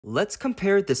Let's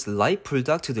compare this light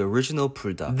Buldak to the original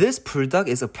Buldak. This Buldak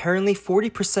is apparently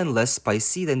 40% less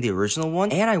spicy than the original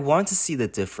one, and I wanted to see the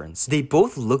difference. They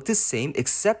both look the same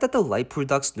except that the light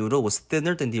Buldak's noodle was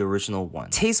thinner than the original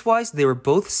one. Taste-wise, they were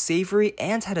both savory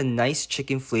and had a nice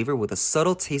chicken flavor with a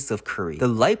subtle taste of curry. The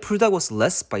light Buldak was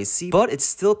less spicy, but it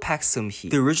still packed some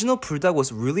heat. The original Buldak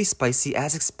was really spicy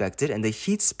as expected, and the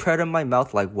heat spread on my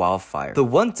mouth like wildfire. The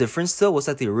one difference though was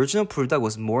that the original Buldak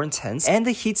was more intense, and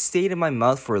the heat stayed in my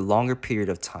mouth for a longer period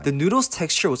of time. The noodles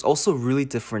texture was also really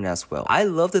different as well. I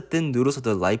love the thin noodles of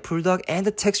the light Buldak, and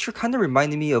the texture kind of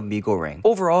reminded me of mee goreng.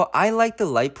 Overall, I like the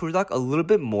light Buldak a little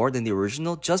bit more than the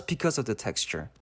original just because of the texture.